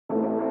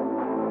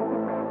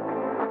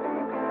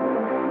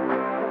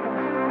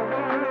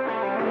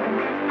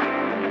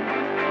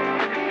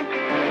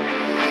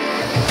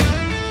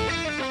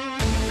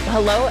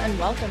Hello and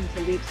welcome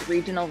to LEAP's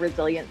Regional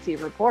Resiliency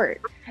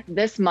Report.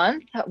 This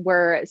month,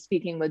 we're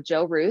speaking with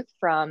Ruth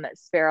from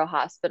Sparrow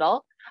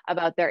Hospital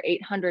about their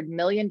 $800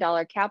 million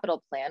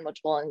capital plan,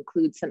 which will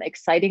include some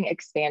exciting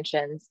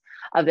expansions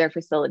of their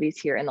facilities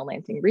here in the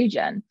Lansing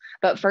region.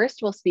 But first,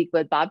 we'll speak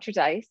with Bob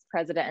Trezise,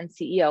 President and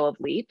CEO of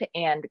LEAP,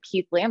 and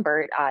Keith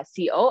Lambert,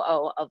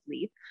 COO of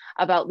LEAP,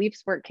 about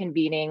LEAP's work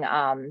convening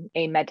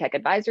a medtech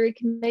advisory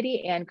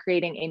committee and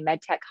creating a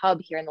medtech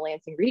hub here in the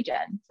Lansing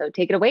region. So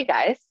take it away,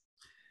 guys.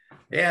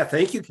 Yeah,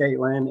 thank you,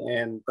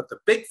 Katlyn. But the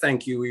big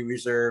thank you we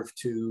reserve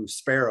to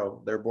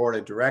Sparrow, their board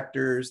of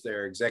directors,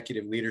 their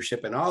executive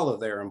leadership, and all of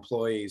their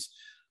employees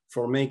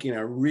for making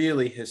a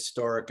really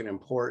historic and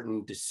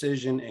important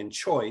decision and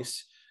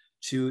choice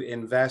to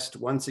invest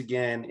once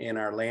again in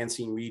our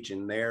Lansing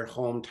region, their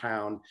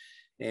hometown.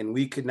 And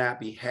we could not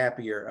be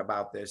happier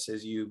about this.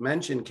 As you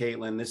mentioned,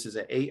 Katlyn, this is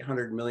an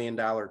 $800 million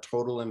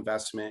total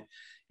investment.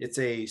 It's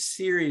a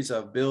series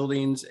of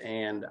buildings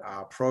and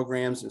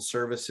programs and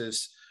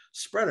services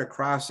spread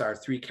across our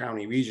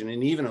three-county region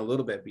and even a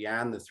little bit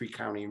beyond the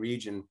three-county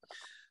region.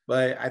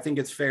 But I think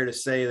it's fair to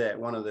say that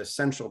one of the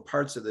central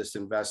parts of this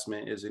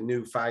investment is a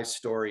new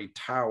 5-story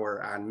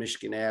tower on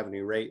Michigan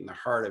Avenue, right in the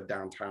heart of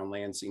downtown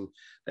Lansing,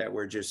 that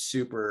we're just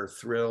super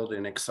thrilled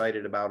and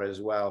excited about as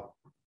well.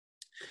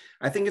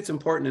 I think it's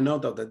important to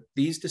note, though, that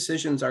these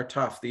decisions are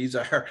tough.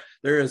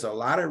 There is a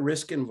lot of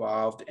risk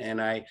involved,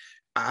 and I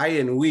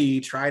and we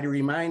try to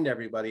remind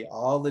everybody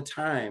all the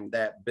time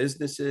that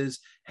businesses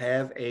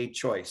have a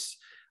choice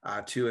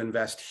to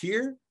invest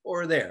here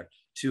or there,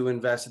 to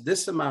invest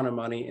this amount of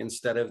money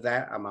instead of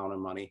that amount of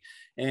money.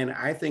 And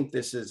I think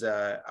this is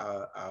a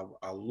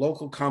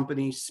local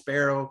company,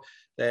 Sparrow,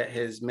 that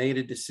has made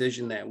a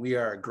decision that we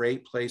are a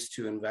great place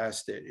to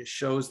invest. It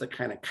shows the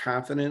kind of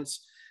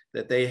confidence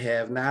that they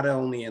have not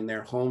only in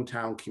their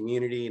hometown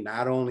community,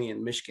 not only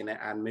in Michigan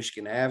on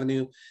Michigan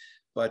Avenue,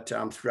 but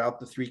throughout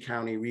the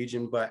three-county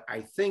region. But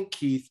I think,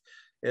 Keith,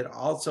 it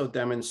also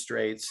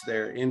demonstrates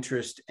their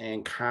interest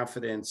and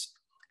confidence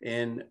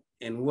in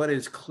what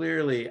is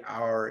clearly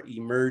our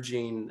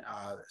emerging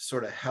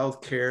sort of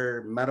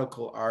healthcare,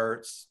 medical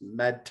arts,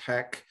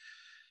 medtech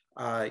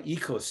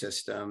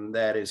ecosystem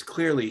that is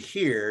clearly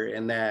here,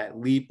 and that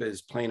LEAP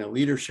is playing a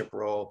leadership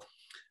role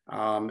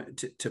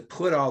to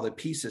put all the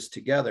pieces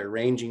together,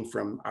 ranging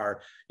from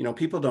our,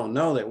 people don't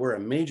know that we're a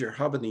major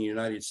hub in the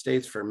United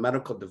States for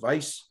medical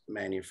device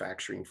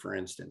manufacturing, for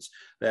instance,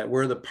 that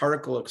we're the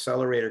particle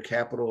accelerator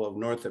capital of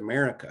North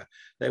America,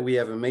 that we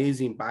have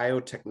amazing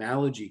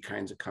biotechnology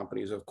kinds of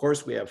companies. Of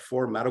course, we have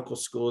 4 medical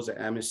schools at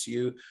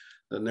MSU,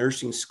 the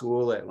nursing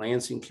school at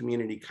Lansing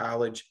Community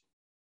College.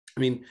 I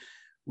mean,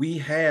 we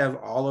have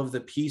all of the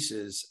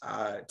pieces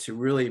to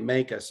really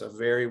make us a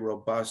very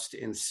robust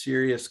and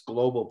serious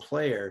global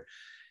player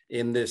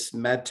in this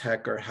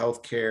medtech or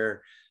healthcare.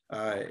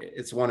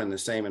 It's one and the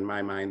same in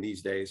my mind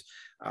these days,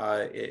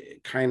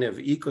 kind of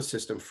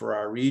ecosystem for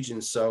our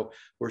region. So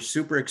we're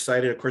super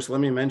excited. Of course,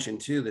 let me mention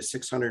too, the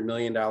 $600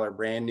 million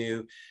brand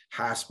new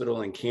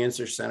hospital and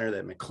cancer center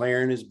that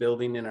McLaren is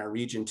building in our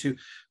region too.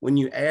 When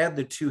you add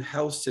the two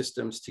health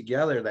systems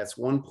together, that's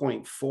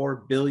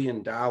 $1.4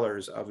 billion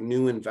of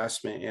new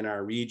investment in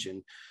our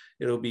region.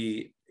 It'll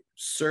be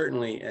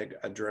certainly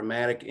a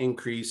dramatic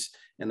increase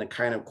in the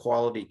kind of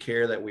quality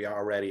care that we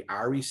already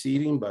are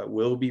receiving, but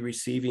will be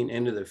receiving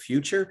into the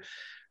future.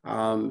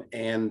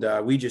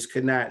 We just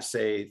could not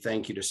say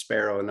thank you to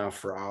Sparrow enough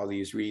for all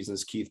these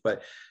reasons, Keith.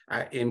 But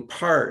in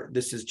part,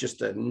 this is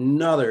just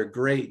another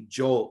great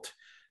jolt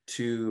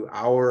to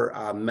our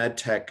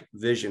medtech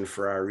vision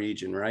for our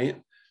region,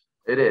 right?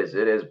 It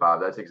is,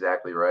 Bob. That's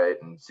exactly right.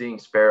 And seeing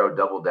Sparrow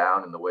double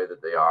down in the way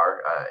that they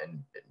are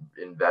and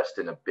invest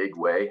in a big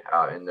way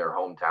in their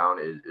hometown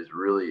is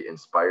really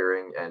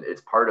inspiring. And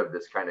it's part of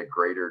this kind of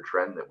greater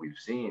trend that we've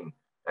seen.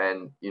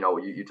 And,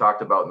 you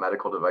talked about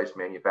medical device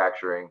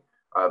manufacturing.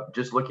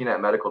 Just looking at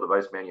medical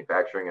device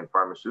manufacturing and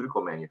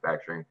pharmaceutical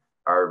manufacturing,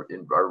 our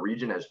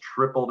region has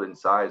tripled in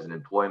size and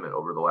employment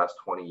over the last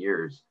 20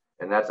 years.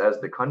 And that's as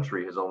the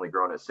country has only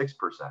grown at 6%.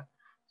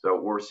 So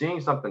we're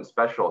seeing something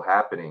special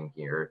happening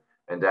here.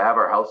 And to have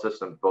our health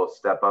systems both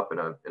step up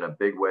in a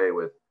big way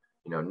with,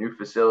 new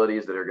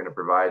facilities that are going to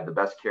provide the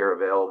best care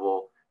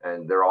available.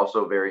 And they're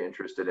also very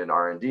interested in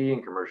R&D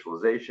and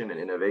commercialization and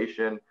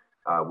innovation,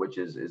 which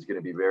is going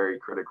to be very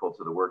critical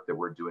to the work that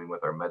we're doing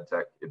with our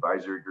MedTech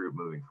advisory group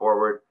moving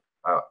forward.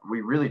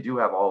 We really do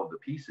have all of the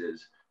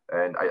pieces.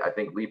 And I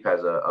think LEAP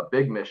has a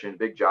big mission,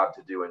 big job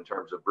to do in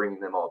terms of bringing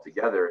them all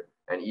together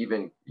and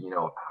even,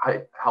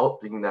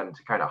 helping them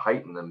to kind of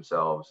heighten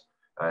themselves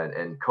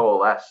and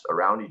coalesce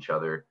around each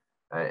other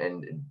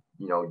and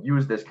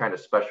use this kind of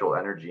special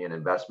energy and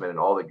investment and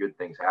all the good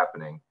things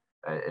happening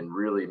and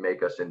really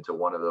make us into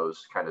one of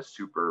those kind of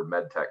super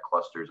medtech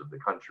clusters of the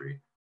country.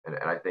 And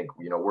I think,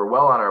 we're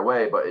well on our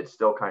way, but it's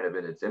still kind of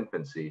in its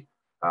infancy.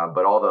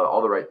 But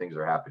all the right things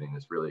are happening.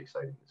 It's really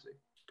exciting to see.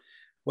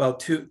 Well,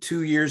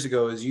 two years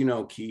ago, as you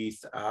know,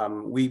 Keith,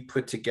 we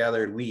put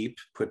together, LEAP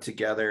put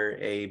together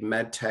a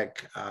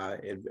medtech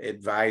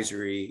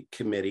advisory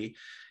committee,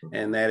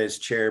 and that is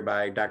chaired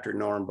by Dr.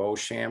 Norm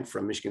Beauchamp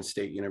from Michigan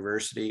State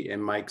University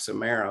and Mike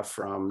Zamara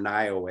from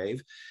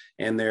NioWave.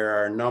 And there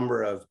are a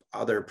number of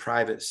other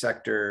private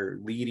sector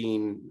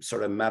leading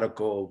sort of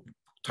medical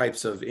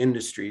types of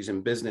industries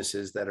and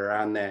businesses that are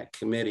on that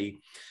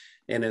committee.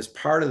 And as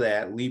part of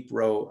that, LEAP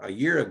wrote a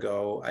year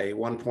ago a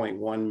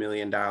 $1.1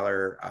 million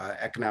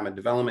economic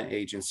development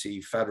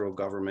agency, federal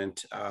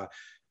government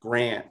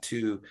grant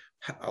to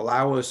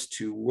allow us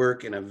to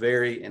work in a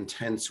very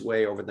intense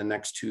way over the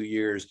next 2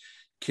 years,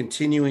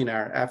 continuing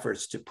our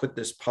efforts to put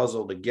this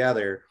puzzle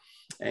together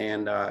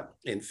and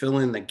fill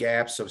in the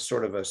gaps of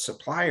sort of a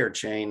supplier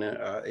chain,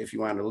 if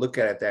you want to look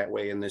at it that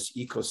way, in this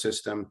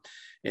ecosystem,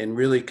 and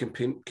really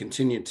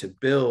continue to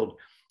build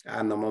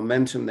on the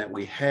momentum that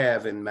we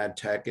have in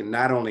medtech, and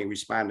not only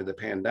respond to the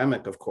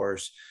pandemic, of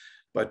course,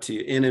 but to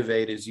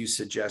innovate, as you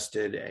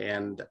suggested,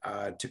 and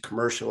to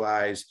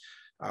commercialize,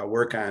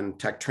 work on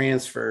tech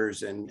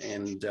transfers, and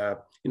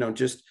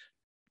just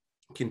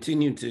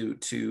continue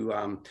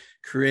to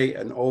create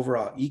an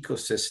overall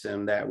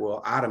ecosystem that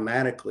will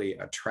automatically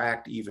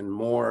attract even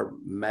more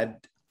med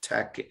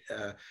tech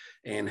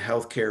and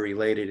healthcare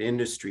related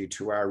industry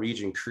to our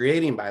region,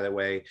 creating, by the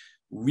way,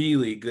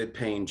 really good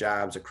paying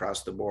jobs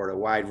across the board, a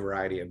wide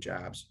variety of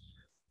jobs.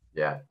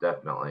 Yeah,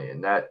 definitely.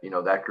 And that,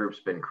 that group's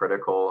been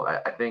critical.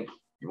 I think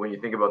when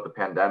you think about the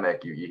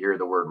pandemic, you hear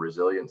the word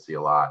resiliency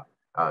a lot.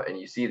 And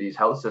you see these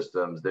health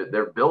systems that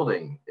they're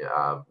building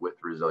with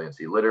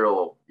resiliency,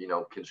 literal,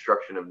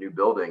 construction of new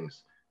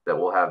buildings that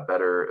will have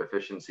better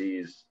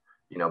efficiencies,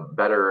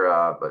 better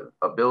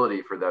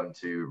ability for them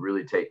to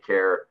really take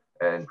care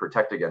and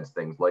protect against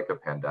things like a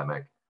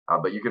pandemic.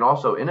 But you can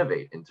also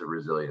innovate into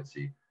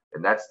resiliency.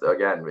 And that's,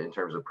 again, in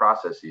terms of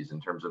processes, in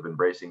terms of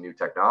embracing new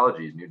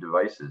technologies, new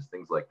devices,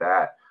 things like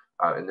that.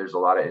 And there's a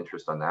lot of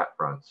interest on that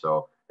front.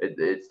 So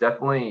it's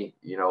definitely,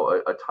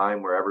 a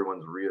time where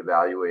everyone's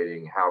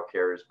reevaluating how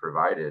care is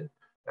provided.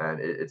 And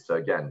it's,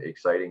 again,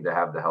 exciting to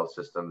have the health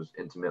systems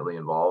intimately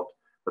involved.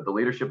 But the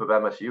leadership of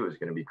MSU is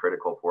going to be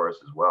critical for us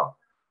as well.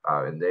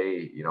 And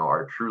they,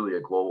 are truly a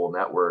global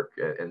network,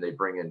 and they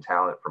bring in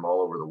talent from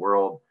all over the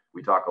world.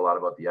 We talk a lot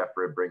about the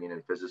effort bringing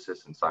in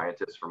physicists and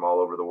scientists from all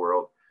over the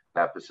world.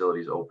 That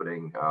facility is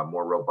opening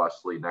more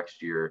robustly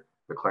next year.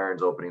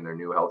 McLaren's opening their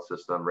new health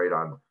system right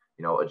on,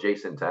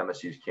 adjacent to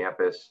MSU's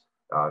campus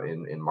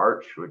in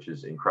March, which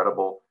is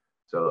incredible.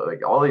 So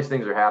like all these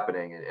things are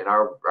happening, and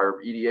our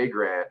EDA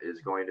grant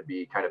is going to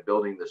be kind of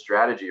building the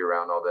strategy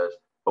around all this.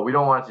 But we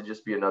don't want it to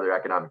just be another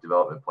economic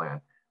development plan.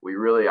 We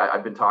really,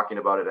 I've been talking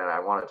about it, and I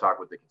want to talk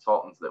with the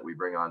consultants that we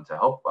bring on to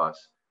help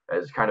us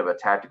as kind of a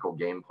tactical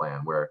game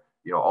plan where,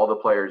 all the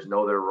players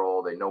know their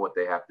role, they know what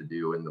they have to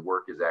do, and the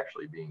work is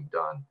actually being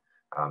done.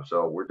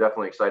 So we're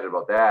definitely excited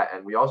about that.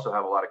 And we also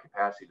have a lot of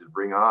capacity to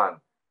bring on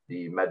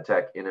the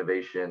medtech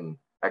innovation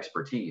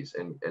expertise.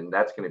 And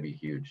that's going to be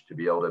huge, to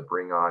be able to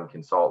bring on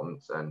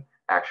consultants and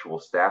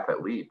actual staff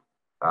at LEAP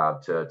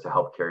to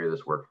help carry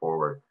this work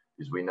forward.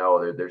 Because we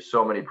know there's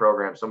so many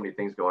programs, so many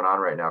things going on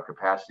right now,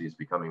 capacity is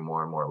becoming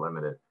more and more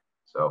limited.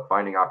 So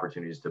finding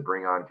opportunities to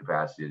bring on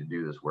capacity to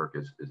do this work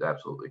is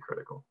absolutely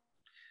critical.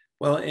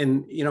 Well,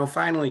 and,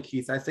 finally,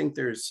 Keith, I think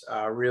there's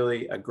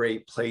really a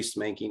great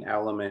placemaking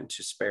element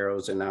to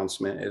Sparrow's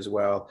announcement as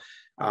well.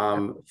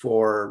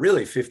 For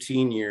really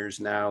 15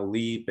 years now,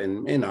 LEAP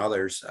and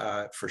others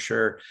for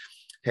sure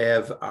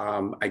have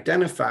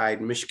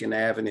identified Michigan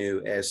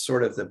Avenue as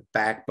sort of the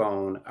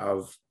backbone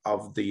of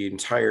the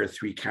entire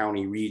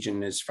 3-county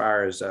region as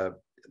far as the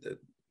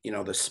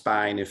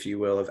spine, if you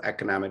will, of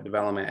economic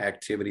development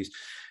activities.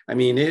 I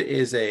mean, it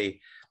is a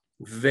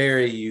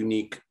very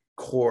unique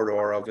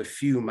corridor of a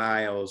few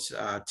miles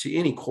to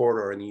any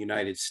corridor in the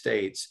United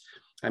States.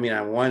 I mean,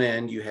 on one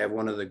end, you have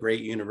one of the great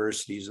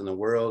universities in the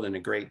world and a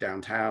great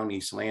downtown,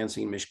 East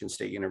Lansing, Michigan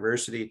State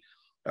University.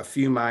 A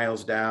few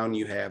miles down,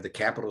 you have the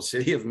capital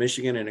city of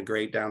Michigan and a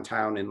great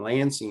downtown in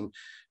Lansing.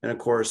 And of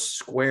course,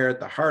 square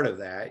at the heart of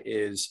that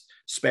is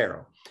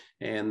Sparrow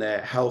and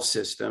that health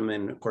system.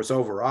 And of course,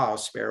 overall,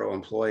 Sparrow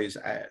employs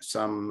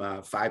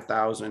some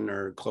 5,000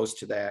 or close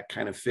to that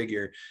kind of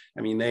figure.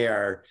 I mean, they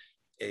are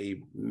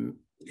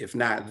if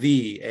not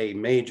a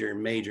major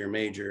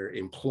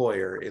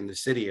employer in the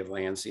city of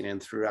Lansing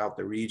and throughout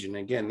the region.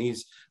 Again,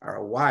 these are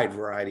a wide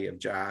variety of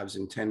jobs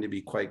and tend to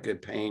be quite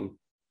good paying.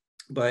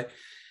 But,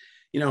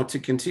 to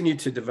continue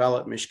to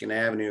develop Michigan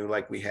Avenue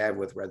like we have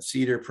with Red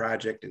Cedar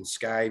Project and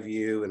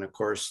Skyview, and of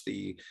course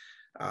the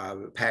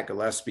Pat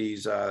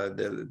Gillespie's,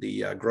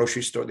 the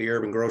grocery store, the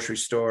urban grocery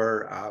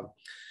store,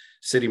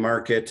 City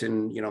Market,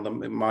 and,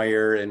 the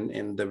Meyer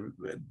and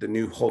the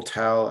new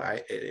hotel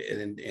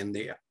and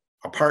the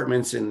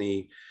apartments in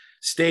the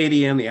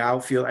stadium, the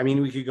outfield. I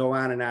mean, we could go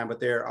on and on, but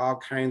there are all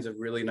kinds of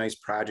really nice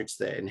projects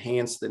that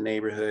enhance the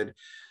neighborhood,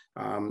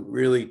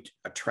 really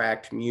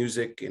attract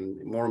music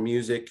and more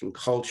music and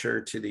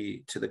culture to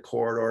the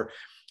corridor.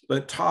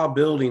 but tall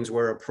buildings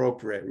where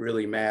appropriate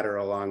really matter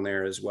along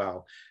there as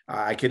well.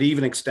 I could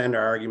even extend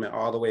our argument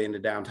all the way into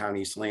downtown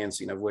East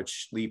Lansing, of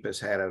which LEAP has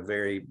had a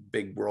very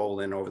big role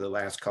in over the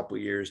last couple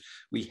of years.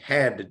 We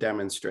had to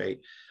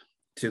demonstrate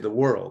to the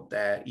world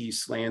that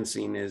East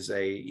Lansing is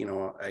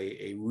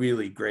a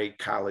really great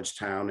college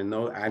town. And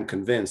I'm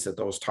convinced that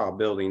those tall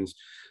buildings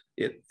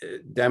it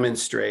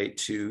demonstrate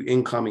to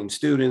incoming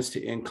students, to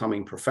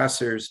incoming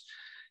professors,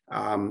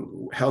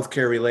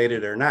 healthcare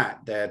related or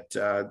not, that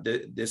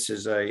this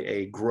is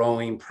a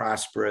growing,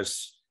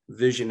 prosperous,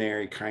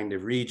 visionary kind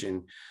of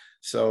region.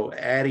 So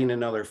adding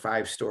another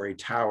 5-story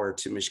tower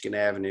to Michigan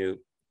Avenue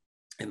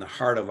in the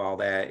heart of all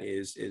that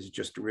is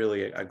just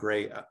really a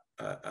great,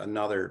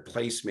 another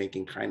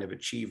placemaking kind of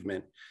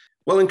achievement.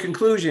 Well, in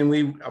conclusion,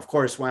 we, of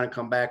course, want to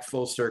come back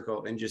full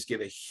circle and just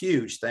give a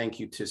huge thank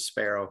you to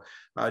Sparrow.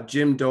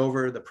 Jim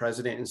Dover, the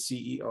president and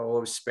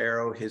CEO of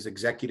Sparrow, his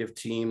executive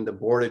team, the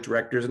board of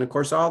directors, and of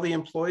course, all the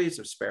employees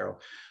of Sparrow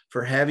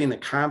for having the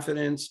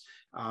confidence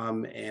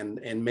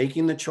and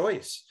making the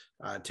choice,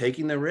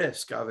 taking the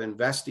risk of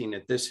investing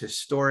at this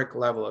historic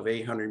level of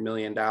 $800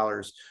 million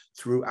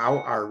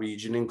throughout our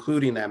region,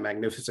 including that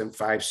magnificent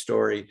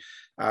 5-story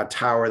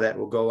tower that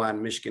will go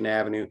on Michigan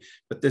Avenue.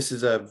 But this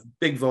is a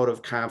big vote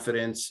of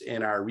confidence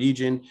in our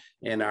region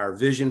and our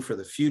vision for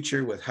the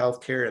future with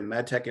healthcare and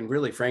medtech, and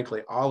really,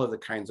 frankly, all of the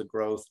kinds of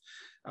growth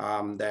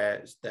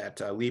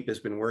that LEAP has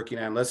been working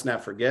on. Let's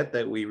not forget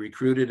that we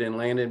recruited and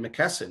landed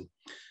McKesson,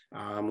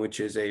 which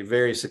is a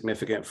very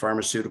significant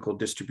pharmaceutical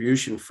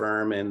distribution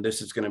firm. And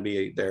this is going to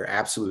be their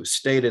absolute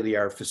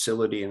state-of-the-art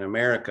facility in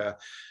America,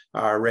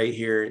 right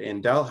here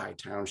in Delhi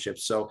Township.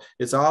 So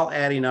it's all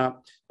adding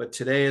up. But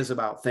today is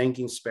about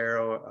thanking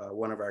Sparrow,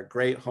 one of our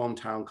great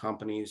hometown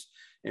companies,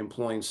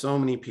 employing so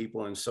many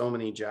people in so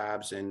many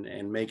jobs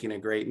and making a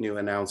great new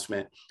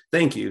announcement.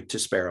 Thank you to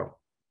Sparrow.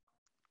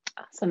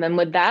 Awesome. And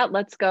with that,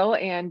 let's go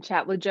and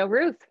chat with Joe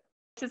Ruth.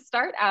 To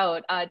start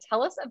out,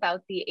 tell us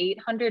about the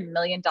 $800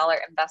 million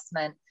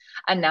investment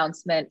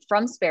announcement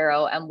from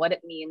Sparrow and what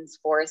it means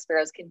for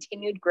Sparrow's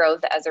continued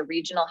growth as a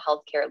regional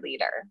healthcare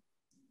leader.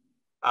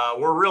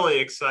 We're really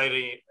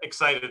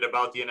excited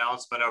about the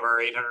announcement of our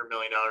 $800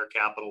 million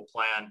capital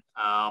plan.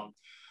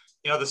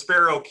 The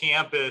Sparrow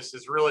campus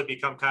has really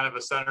become kind of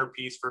a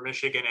centerpiece for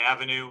Michigan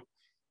Avenue.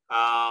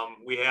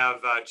 We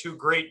have 2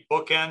 great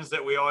bookends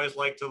that we always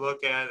like to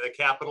look at: the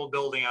Capitol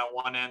building on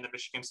one end, the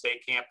Michigan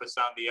State campus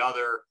on the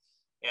other.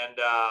 And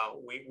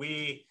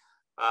we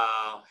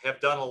have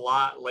done a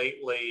lot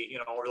lately,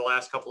 over the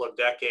last couple of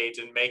decades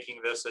in making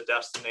this a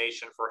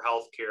destination for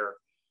healthcare.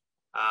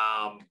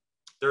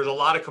 There's a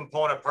lot of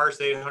component parts,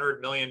 $800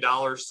 million.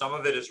 Some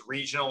of it is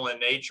regional in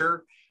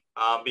nature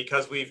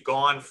because we've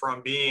gone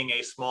from being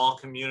a small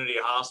community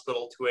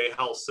hospital to a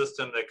health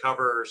system that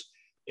covers,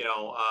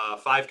 a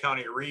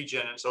 5-county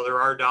region. And so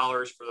there are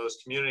dollars for those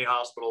community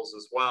hospitals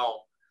as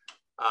well.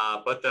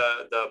 But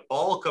the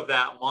bulk of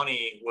that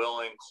money will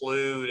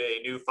include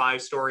a new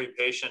 5-story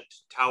patient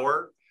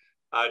tower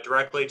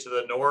directly to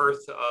the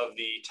north of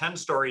the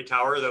 10-story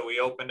tower that we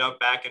opened up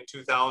back in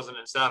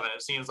 2007.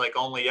 It seems like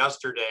only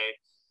yesterday.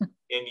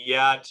 And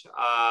yet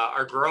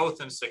our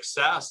growth and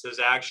success has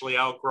actually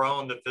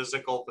outgrown the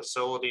physical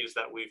facilities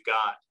that we've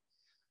got.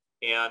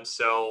 And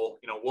so,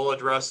 we'll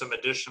address some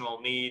additional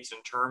needs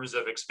in terms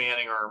of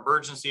expanding our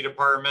emergency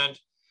department,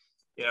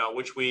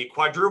 which we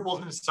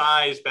quadrupled in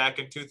size back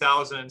in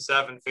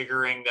 2007,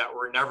 figuring that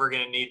we're never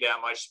going to need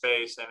that much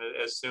space. And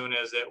as soon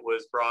as it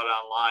was brought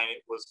online,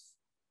 it was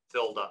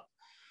filled up.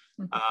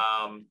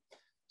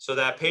 So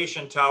that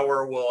patient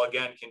tower will,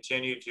 again,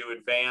 continue to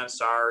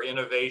advance our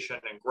innovation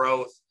and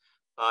growth.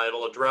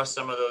 It'll address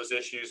some of those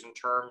issues in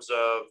terms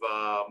of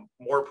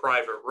more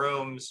private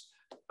rooms,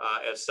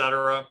 et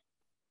cetera.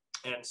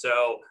 And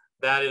so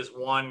that is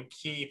one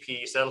key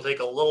piece. That'll take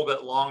a little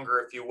bit longer,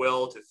 if you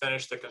will, to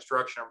finish the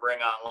construction and bring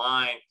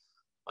online.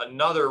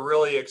 Another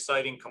really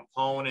exciting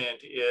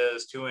component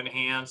is to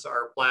enhance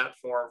our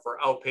platform for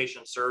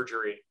outpatient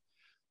surgery.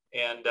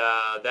 And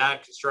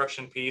that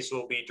construction piece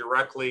will be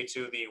directly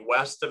to the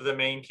west of the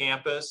main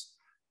campus.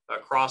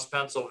 Across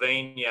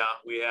Pennsylvania,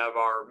 we have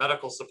our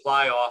medical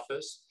supply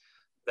office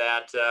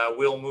that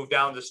will move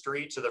down the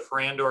street to the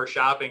Frandor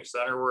Shopping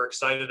Center. We're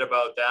excited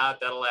about that.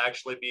 That'll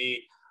actually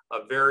be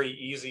a very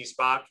easy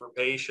spot for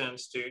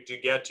patients to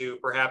get to,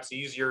 perhaps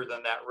easier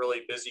than that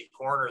really busy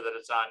corner that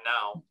it's on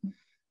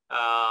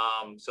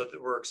now. So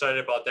we're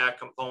excited about that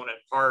component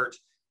part.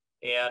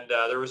 And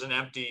there was an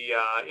empty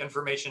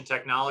information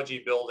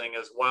technology building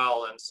as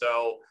well. And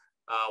so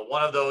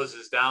one of those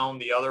is down,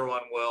 the other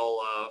one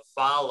will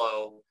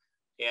follow.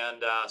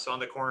 And so on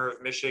the corner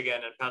of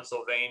Michigan and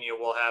Pennsylvania,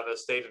 we'll have a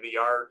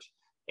state-of-the-art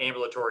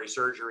ambulatory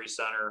surgery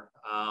center.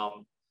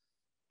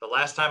 The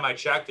last time I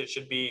checked, it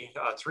should be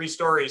 3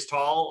 stories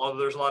tall, although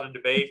there's a lot of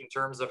debate in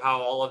terms of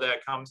how all of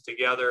that comes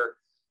together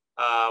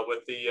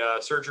with the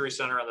surgery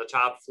center on the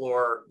top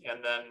floor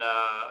and then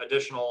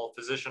additional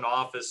physician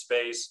office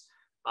space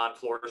on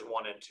floors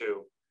 1 and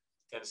 2.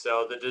 And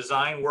so the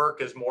design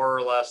work is more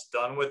or less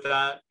done with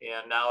that.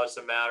 And now it's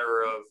a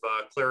matter of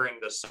clearing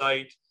the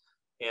site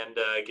and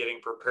getting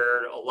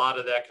prepared. A lot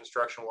of that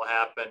construction will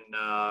happen,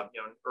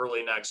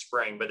 early next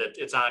spring, but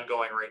it's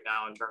ongoing right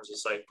now in terms of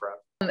site prep.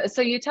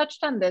 So you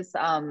touched on this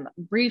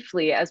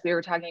briefly as we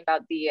were talking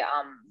about the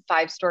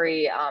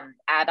 5-story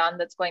add-on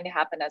that's going to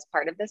happen as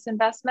part of this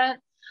investment.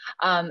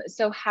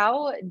 So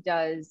how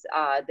does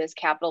this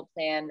capital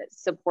plan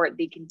support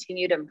the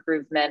continued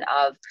improvement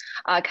of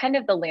kind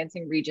of the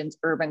Lansing region's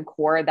urban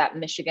core, that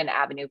Michigan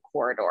Avenue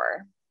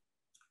corridor?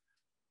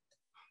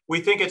 We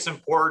think it's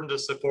important to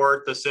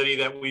support the city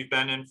that we've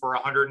been in for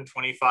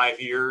 125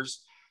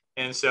 years.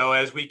 And so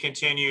as we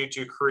continue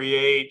to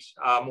create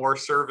more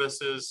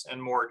services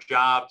and more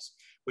jobs,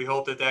 we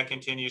hope that that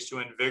continues to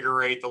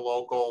invigorate the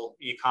local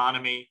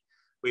economy.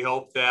 We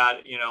hope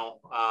that,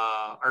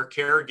 our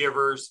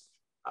caregivers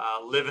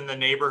live in the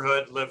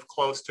neighborhood, live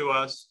close to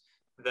us,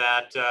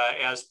 that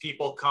as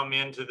people come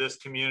into this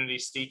community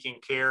seeking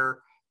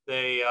care,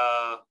 they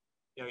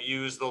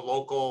use the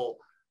local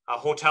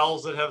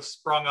hotels that have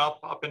sprung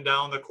up and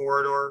down the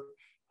corridor,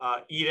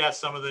 eat at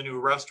some of the new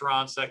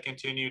restaurants that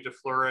continue to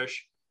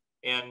flourish.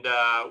 And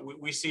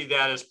we see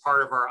that as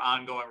part of our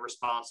ongoing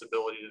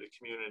responsibility to the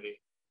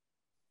community.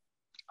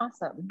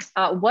 Awesome.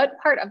 What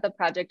part of the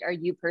project are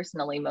you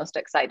personally most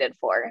excited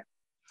for?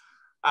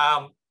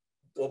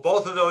 Well,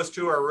 both of those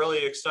two are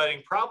really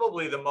exciting.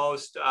 Probably the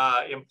most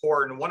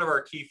important, one of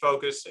our key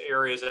focus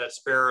areas at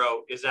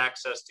Sparrow is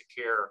access to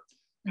care.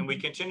 And we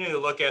continue to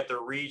look at the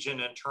region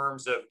in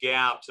terms of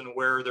gaps and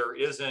where there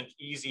isn't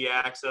easy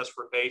access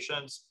for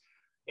patients.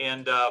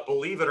 And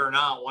believe it or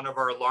not, one of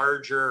our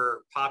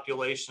larger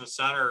population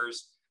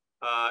centers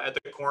at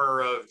the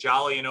corner of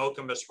Jolly and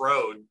Okemos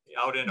Road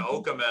out in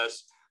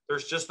Okemos,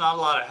 there's just not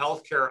a lot of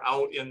healthcare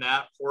out in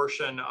that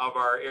portion of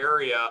our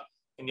area.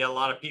 And yet a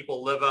lot of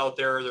people live out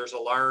there. There's a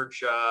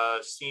large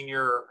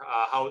senior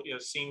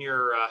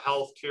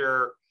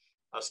healthcare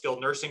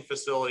skilled nursing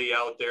facility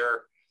out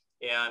there.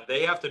 And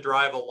they have to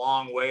drive a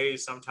long way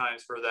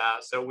sometimes for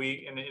that. So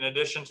we, in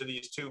addition to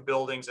these two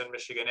buildings in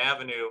Michigan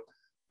Avenue,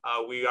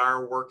 we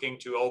are working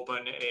to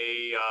open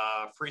a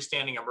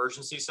freestanding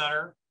emergency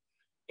center.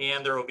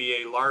 And there will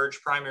be a large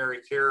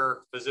primary care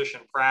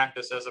physician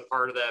practice as a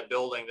part of that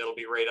building that'll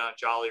be right on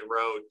Jolly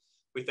Road.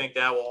 We think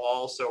that will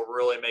also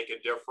really make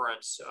a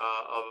difference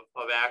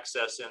of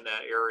access in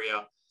that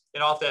area.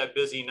 And off that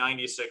busy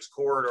 96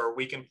 corridor,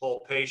 we can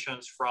pull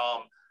patients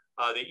from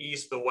the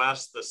east, the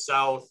west, the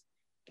south,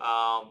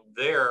 and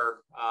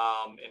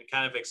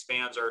kind of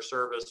expands our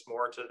service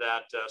more to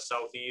that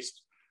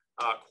southeast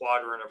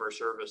quadrant of our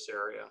service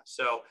area.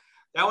 So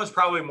that one's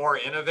probably more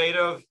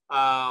innovative.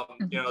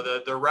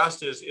 The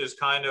rest is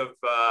kind of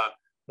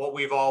what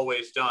we've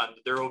always done.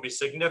 There will be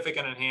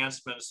significant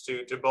enhancements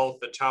to both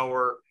the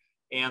tower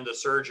and the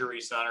surgery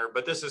center,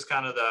 but this is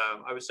kind of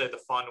I would say the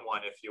fun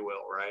one, if you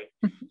will, right?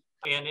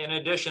 And in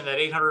addition, that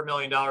 $800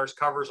 million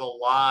covers a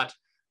lot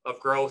of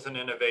growth and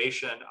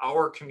innovation.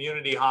 Our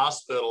community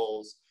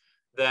hospitals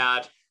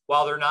that,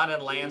 while they're not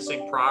in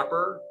Lansing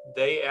proper,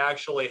 they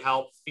actually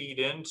help feed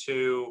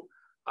into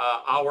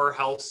our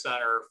health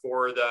center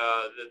for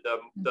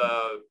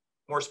the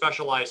more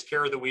specialized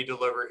care that we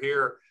deliver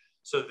here.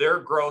 So their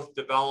growth,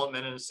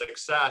 development, and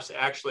success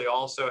actually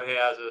also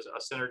has a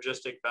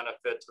synergistic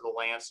benefit to the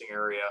Lansing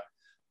area.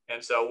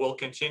 And so we'll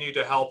continue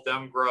to help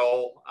them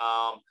grow.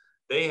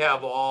 They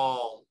have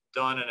all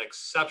done an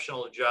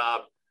exceptional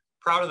job.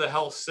 Proud of the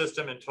health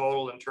system in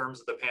total in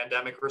terms of the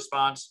pandemic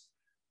response.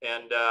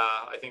 And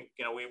I think,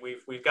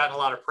 we've gotten a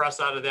lot of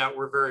press out of that.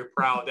 We're very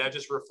proud. That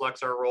just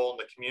reflects our role in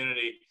the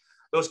community.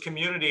 Those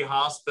community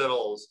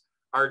hospitals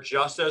are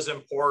just as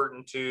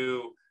important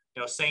to,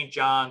 St.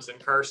 John's and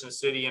Carson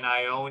City and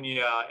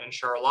Ionia and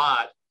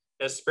Charlotte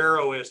as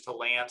Sparrow is to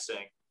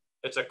Lansing.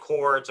 It's a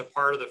core, it's a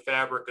part of the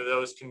fabric of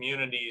those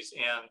communities,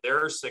 and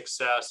their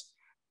success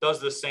does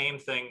the same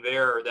thing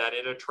there, that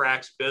it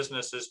attracts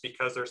businesses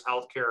because there's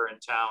healthcare in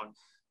town.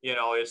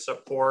 It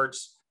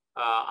supports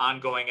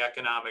ongoing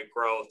economic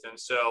growth. And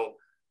so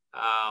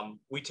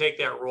we take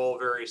that role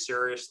very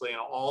seriously,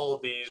 and all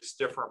of these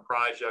different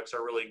projects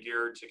are really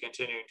geared to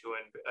continuing to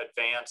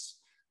advance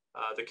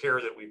the care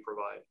that we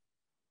provide.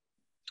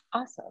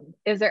 Awesome.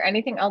 Is there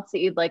anything else that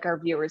you'd like our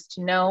viewers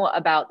to know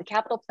about the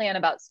capital plan,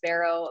 about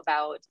Sparrow,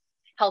 about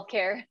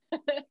healthcare?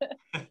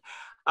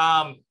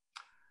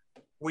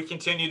 We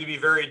continue to be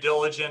very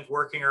diligent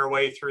working our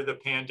way through the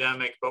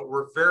pandemic, but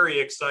we're very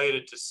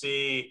excited to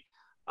see,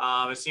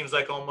 it seems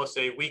like almost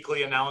a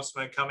weekly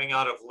announcement coming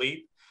out of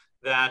LEAP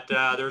that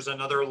there's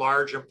another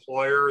large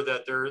employer,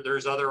 that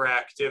there's other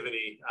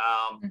activity.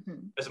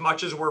 As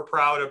much as we're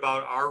proud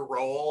about our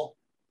role,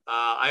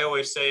 I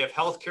always say if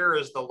healthcare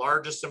is the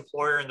largest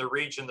employer in the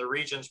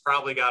region's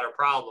probably got a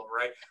problem,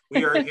 right?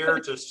 We are here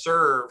to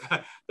serve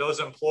those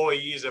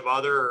employees of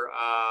other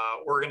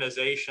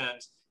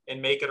organizations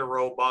and make it a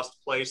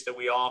robust place that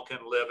we all can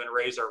live and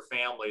raise our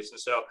families. And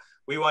so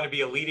we want to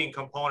be a leading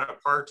component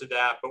part to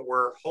that, but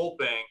we're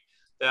hoping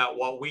that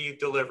what we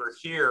deliver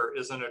here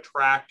is an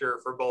attractor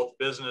for both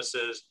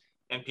businesses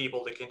and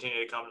people to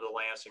continue to come to the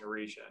Lansing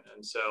region.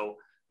 And so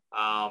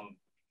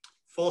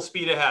full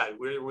speed ahead.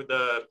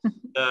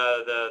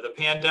 The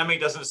pandemic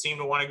doesn't seem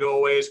to want to go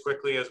away as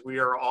quickly as we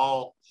are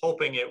all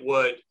hoping it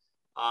would.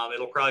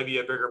 It'll probably be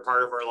a bigger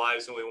part of our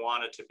lives than we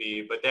want it to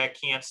be, but that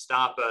can't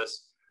stop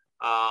us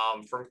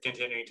from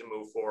continuing to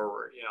move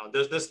forward. You know,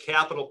 this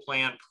capital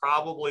plan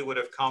probably would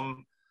have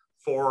come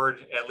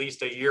forward at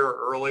least a year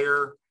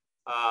earlier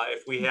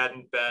if we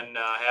hadn't been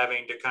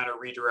having to kind of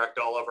redirect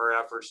all of our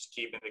efforts to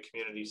keeping the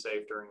community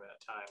safe during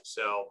that time.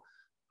 So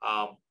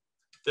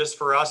this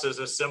for us is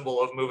a symbol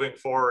of moving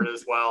forward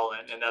as well,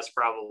 and that's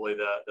probably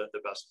the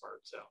best part.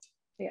 So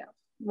yeah,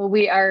 well,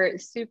 we are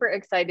super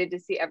excited to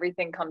see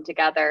everything come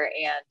together,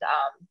 and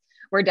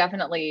we're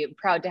definitely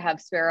proud to have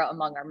Sparrow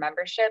among our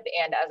membership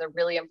and as a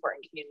really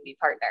important community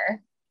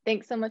partner.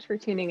 Thanks so much for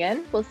tuning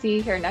in. We'll see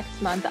you here next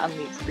month on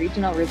LEAP's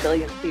Regional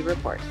Resiliency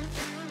Report.